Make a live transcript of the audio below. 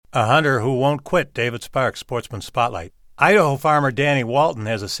A hunter who won't quit. David Sparks, Sportsman Spotlight. Idaho farmer Danny Walt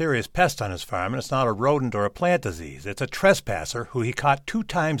has a serious pest on his farm, and it's not a rodent or a plant disease. It's a trespasser who he caught 2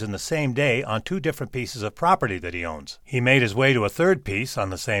 times in the same day on 2 different pieces of property that he owns. He made his way to a 3rd piece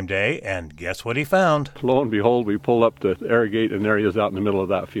on the same day, and guess what he found? Lo and behold, we pull up to irrigate, and there he is out in the middle of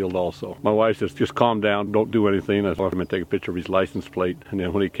that field also. My wife says, just calm down, don't do anything. I told him to take a picture of his license plate, and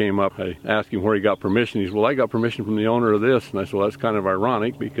then when he came up, I asked him where he got permission. He said, well, I got permission from the owner of this. And I said, well, that's kind of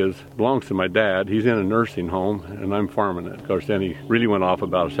ironic because it belongs to my dad. He's in a nursing home, and I'm farming it. Of course, then he really went off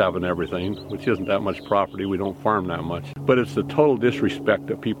about us having everything, which isn't that much property. We don't farm that much. But it's the total disrespect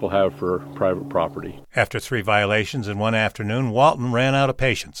that people have for private property. After 3 violations in one afternoon, Walton ran out of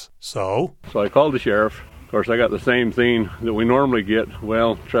patience. So I called the sheriff. Of course, I got the same thing that we normally get.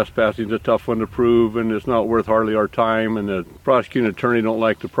 Well, trespassing is a tough one to prove, and it's not worth hardly our time, and the prosecuting attorney don't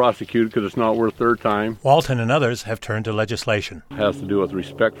like to prosecute because it's not worth their time. Walton and others have turned to legislation. It has to do with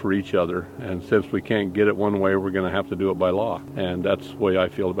respect for each other, and since we can't get it one way, we're going to have to do it by law. And that's the way I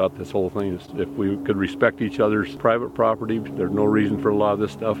feel about this whole thing. Is if we could respect each other's private property, there's no reason for a lot of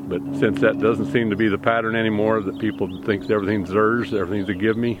this stuff. But since that doesn't seem to be the pattern anymore, that people think everything's theirs, everything's a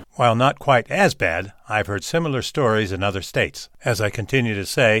give me. While not quite as bad, I've heard similar stories in other states. As I continue to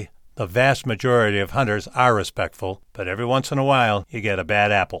say, the vast majority of hunters are respectful, but every once in a while you get a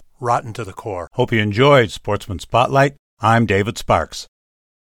bad apple, rotten to the core. Hope you enjoyed Sportsman Spotlight. I'm David Sparks.